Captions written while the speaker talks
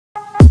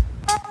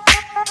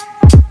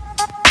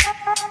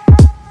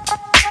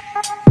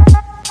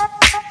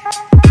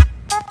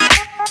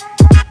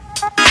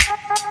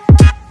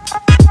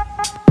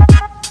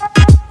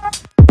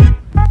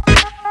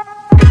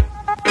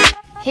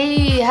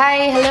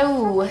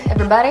Hello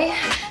everybody.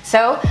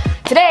 So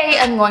today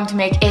I'm going to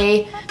make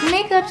a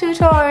makeup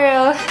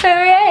tutorial,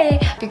 hooray!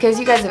 Because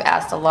you guys have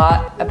asked a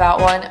lot about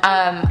one.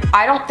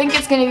 I don't think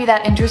it's going to be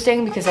that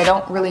interesting because I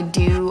don't really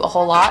do a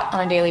whole lot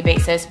on a daily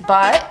basis,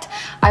 but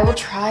I will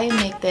try and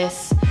make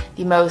this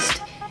the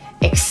most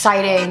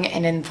exciting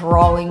and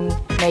enthralling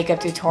makeup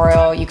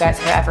tutorial you guys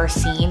have ever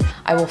seen.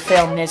 I will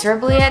fail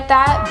miserably at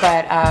that,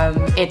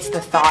 but it's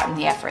the thought and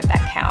the effort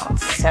that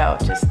counts. So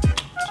just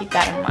keep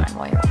that in mind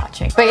while you're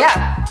watching. But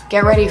yeah,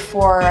 get ready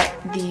for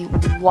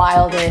the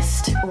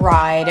wildest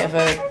ride of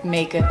a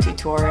makeup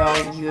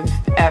tutorial you've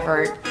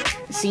ever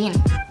seen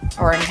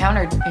or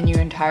encountered in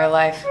your entire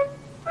life.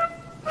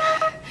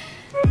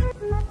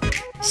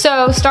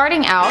 So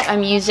starting out,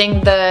 I'm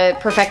using the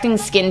Perfecting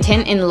Skin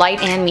Tint in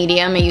light and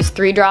medium. I use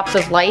 3 drops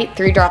of light,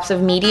 3 drops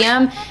of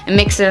medium, and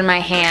mix it in my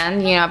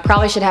hand. You know, I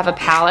probably should have a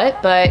palette,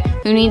 but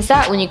who needs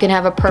that when you can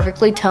have a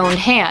perfectly toned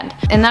hand?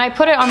 And then I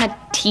put it on the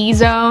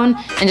T-zone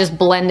and just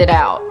blend it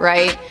out,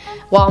 right?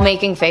 While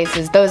making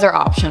faces. Those are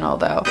optional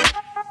though.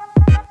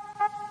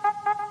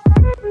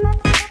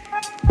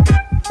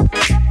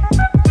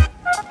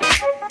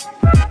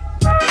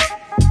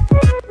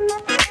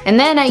 And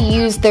then I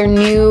use their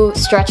new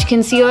stretch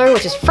concealer,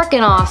 which is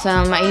freaking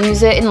awesome. I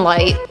use it in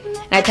light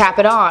and I tap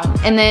it on.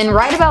 And then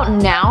right about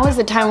now is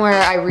the time where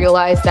I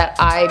realized that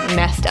I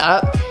messed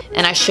up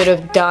and I should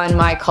have done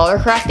my color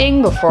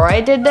correcting before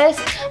I did this.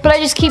 But I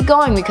just keep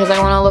going because I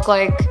want to look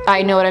like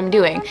I know what I'm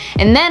doing.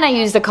 And then I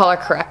use the color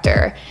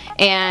corrector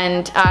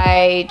and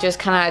I just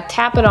kind of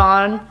tap it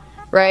on,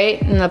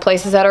 right, in the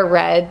places that are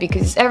red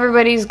because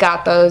everybody's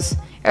got those.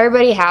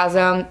 Everybody has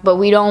them, but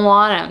we don't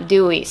want them,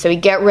 do we? So we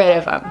get rid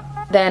of them.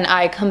 Then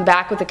I come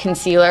back with the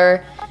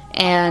concealer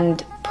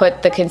and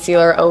put the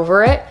concealer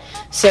over it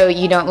so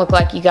you don't look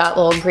like you got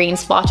little green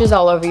splotches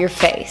all over your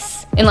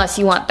face. Unless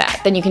you want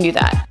that, then you can do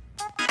that.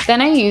 Then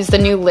I use the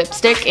new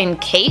lipstick in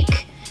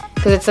Cake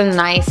because it's a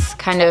nice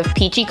kind of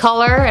peachy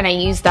color, and I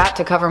use that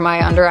to cover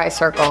my under eye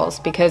circles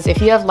because if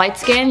you have light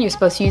skin, you're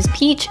supposed to use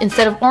peach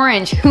instead of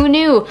orange. Who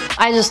knew?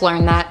 I just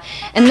learned that.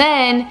 And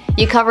then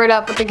you cover it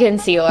up with the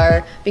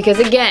concealer because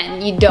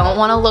again, you don't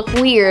want to look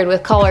weird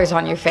with colors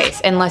on your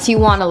face unless you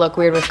want to look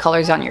weird with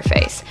colors on your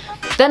face.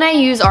 Then I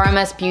use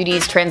RMS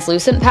Beauty's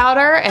translucent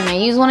powder, and I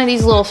use one of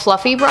these little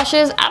fluffy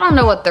brushes. I don't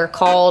know what they're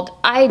called.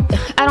 I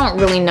don't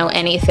really know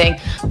anything,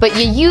 but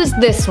you use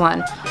this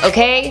one,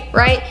 okay,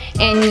 right?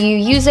 And you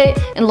use it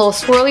in little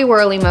swirly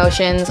whirly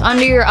motions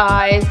under your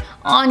eyes,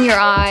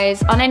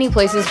 on any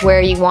places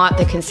where you want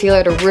the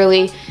concealer to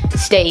really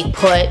stay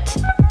put.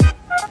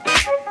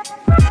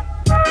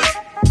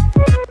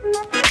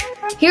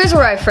 Here's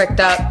where I fricked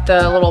up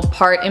the little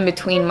part in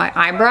between my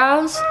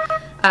eyebrows.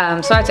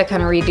 So I had to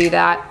kind of redo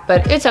that,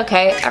 but it's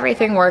okay.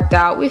 Everything worked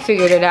out. We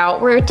figured it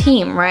out. We're a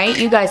team, right?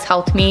 You guys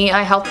helped me.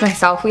 I helped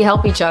myself. We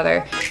help each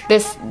other.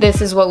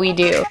 This is what we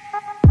do.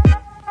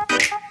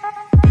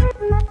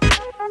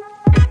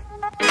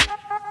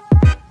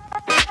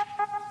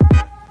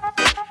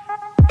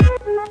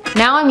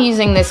 Now I'm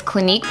using this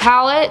Clinique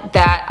palette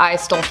that I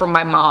stole from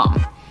my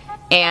mom,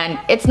 and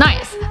it's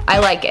nice. I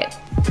like it.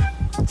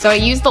 So I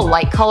use the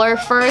light color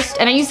first,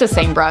 and I use the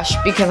same brush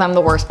because I'm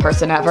the worst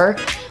person ever,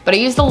 but I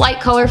use the light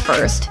color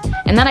first,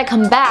 and then I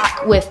come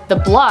back with the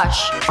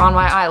blush on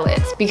my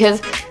eyelids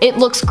because it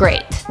looks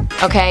great,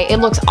 okay? It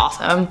looks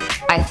awesome,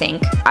 I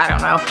think. I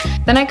don't know.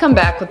 Then I come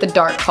back with the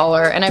dark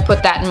color and I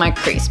put that in my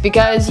crease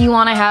because you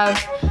want to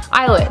have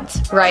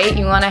eyelids, right?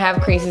 You want to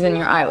have creases in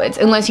your eyelids.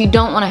 Unless you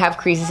don't want to have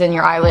creases in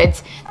your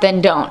eyelids,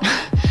 then don't.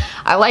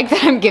 I like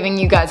that I'm giving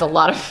you guys a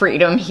lot of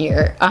freedom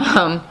here.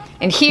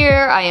 And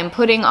here I am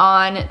putting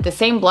on the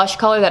same blush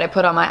color that I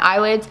put on my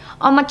eyelids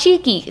on my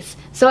cheekies.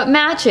 So it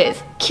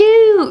matches.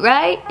 Cute,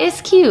 right?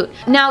 It's cute.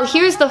 Now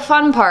here's the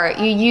fun part.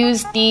 You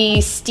use the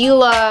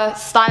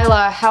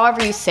Styla,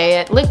 however you say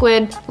it,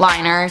 liquid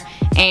liner,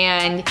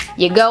 and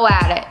you go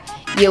at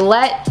it. You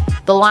let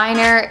the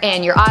liner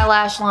and your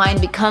eyelash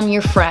line become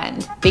your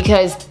friend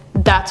because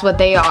that's what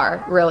they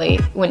are, really.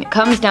 When it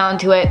comes down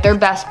to it, they're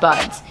best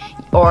buds.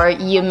 Or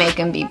you make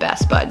them be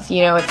best buds.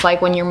 You know, it's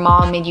like when your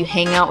mom made you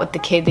hang out with the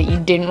kid that you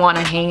didn't want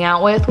to hang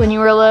out with when you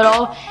were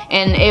little,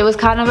 and it was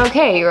kind of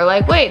okay. You were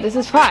like, wait, this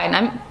is fine.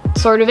 I'm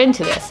sort of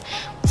into this.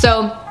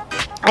 So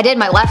I did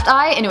my left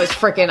eye and it was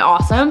freaking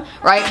awesome,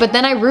 right? But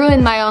then I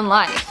ruined my own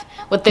life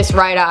with this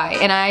right eye,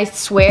 and I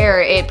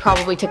swear it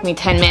probably took me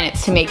 10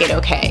 minutes to make it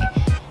okay.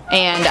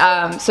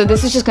 And so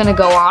this is just gonna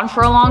go on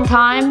for a long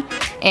time,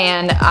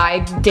 and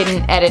I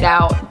didn't edit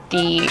out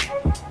the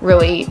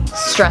really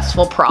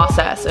stressful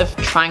process of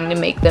trying to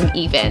make them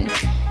even.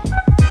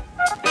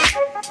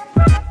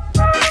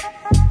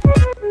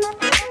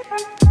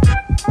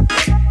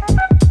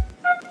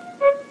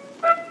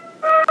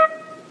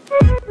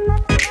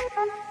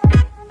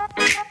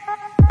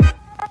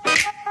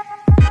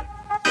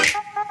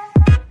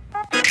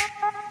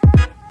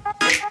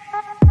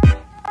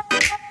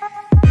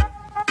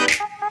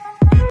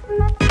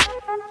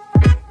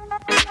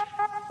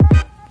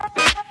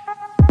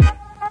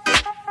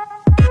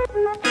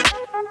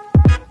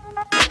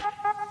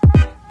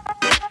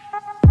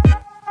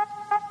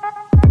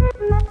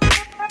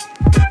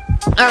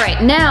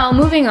 Alright, now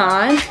moving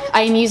on,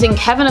 I am using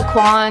Kevyn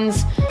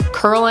Aucoin's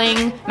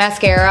curling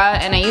mascara,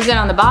 and I use it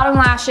on the bottom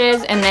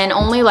lashes and then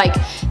only like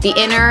the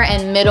inner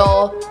and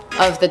middle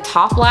of the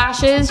top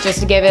lashes just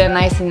to give it a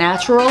nice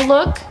natural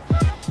look.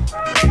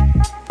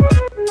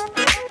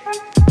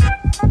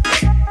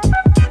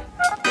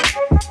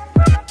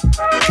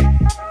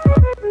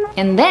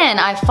 And then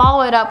I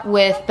follow it up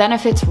with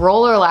Benefit's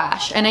Roller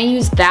Lash, and I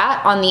use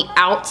that on the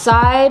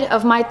outside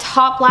of my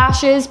top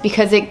lashes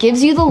because it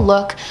gives you the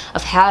look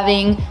of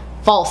having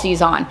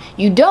falsies on.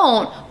 You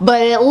don't,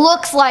 but it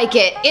looks like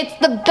it. It's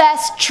the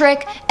best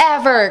trick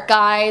ever,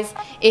 guys.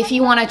 If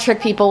you want to trick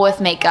people with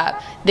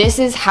makeup, this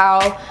is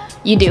how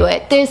you do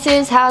it. This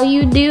is how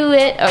you do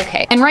it.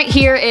 Okay, and right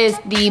here is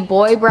the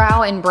boy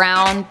brow in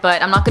brown,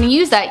 but I'm not going to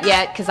use that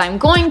yet because I'm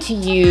going to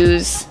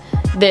use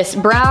this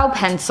brow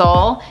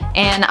pencil,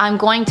 and I'm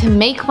going to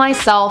make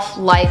myself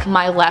like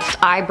my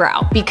left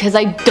eyebrow because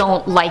I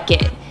don't like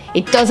it.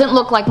 It doesn't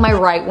look like my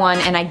right one,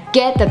 and I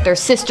get that they're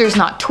sisters,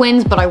 not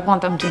twins, but I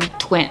want them to be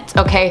twins,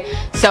 okay?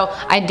 So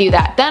I do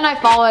that. Then I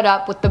follow it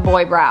up with the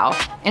boy brow,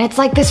 and it's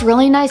like this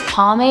really nice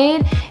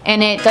pomade,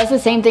 and it does the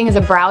same thing as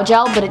a brow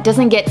gel, but it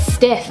doesn't get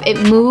stiff. It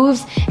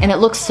moves, and it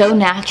looks so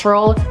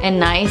natural and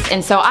nice,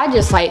 and so I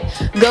just like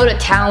go to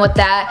town with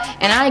that,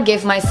 and I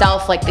give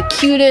myself like the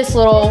cutest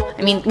little,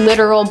 I mean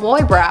literal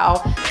boy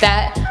brow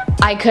that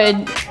I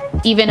could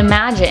even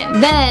imagine.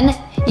 Then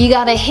you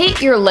gotta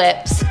hit your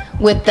lips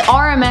with the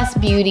RMS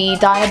Beauty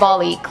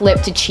Diabolique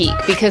Lip to Cheek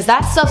because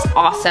that stuff's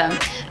awesome.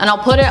 And I'll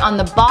put it on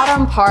the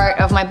bottom part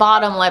of my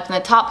bottom lip and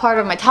the top part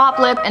of my top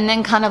lip and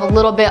then kind of a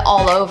little bit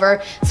all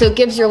over. So it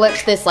gives your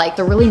lips this like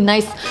the really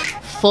nice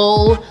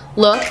full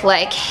look,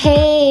 like,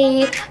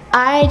 hey,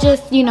 I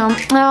just, you know,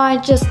 I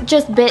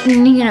just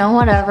bitten, you know,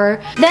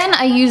 whatever. Then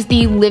I use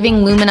the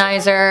Living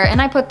Luminizer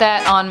and I put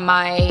that on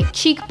my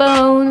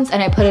cheekbones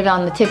and I put it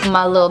on the tip of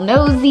my little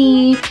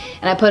nosy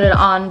and I put it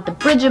on the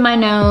bridge of my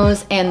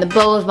nose and the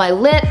bow of my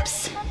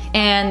lips,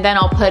 and then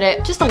I'll put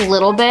it just a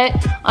little bit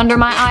under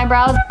my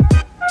eyebrows.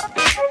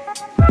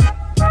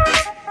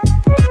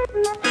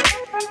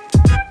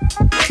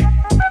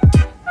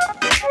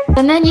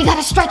 And then you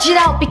gotta stretch it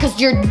out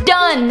because you're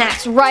done.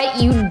 That's right,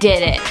 you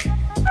did it.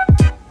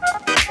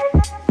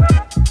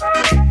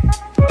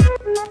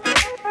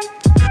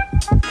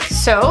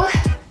 So,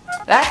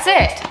 that's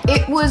it.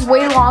 It was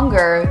way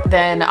longer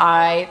than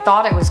I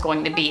thought it was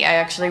going to be. I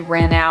actually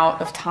ran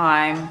out of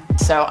time,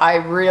 so I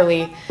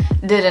really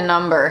did a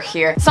number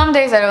here. Some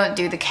days I don't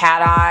do the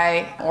cat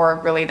eye or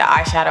really the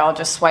eyeshadow. I'll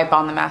just swipe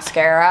on the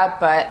mascara,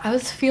 but I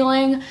was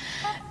feeling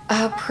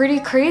pretty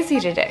crazy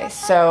today,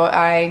 so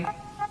I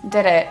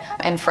did it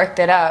and fricked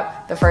it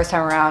up the first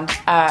time around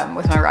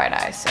with my right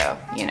eye, so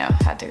you know,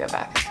 had to go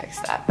back and fix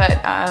that. But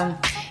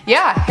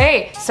yeah,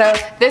 hey, so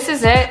this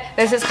is it.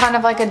 This is kind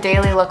of like a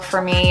daily look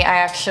for me. I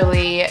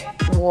actually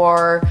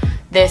wore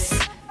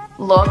this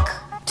look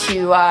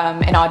to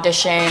an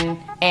audition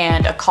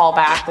and a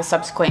callback, the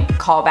subsequent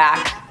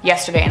callback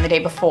yesterday and the day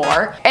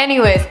before.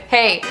 Anyways,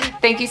 hey,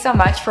 thank you so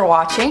much for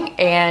watching,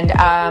 and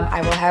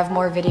I will have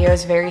more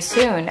videos very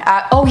soon.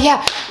 Oh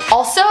yeah,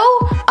 also,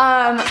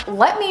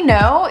 let me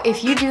know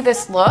if you do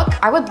this look.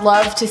 I would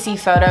love to see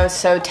photos,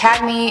 so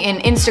tag me in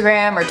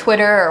Instagram or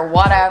Twitter or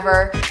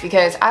whatever,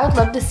 because I would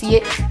love to see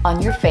it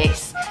on your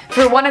face.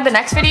 For one of the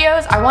next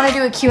videos, I want to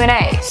do a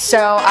Q&A,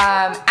 so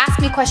ask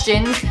me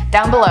questions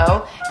down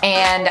below,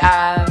 and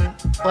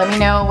let me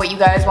know what you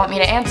guys want me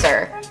to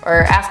answer,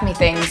 or ask me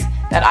things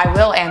that I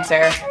will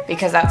answer,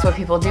 because that's what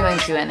people do in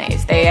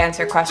Q&As. They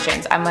answer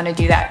questions. I'm gonna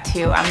do that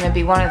too. I'm gonna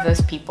be one of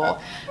those people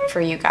for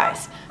you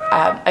guys.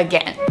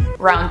 Again,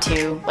 round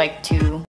two, like 2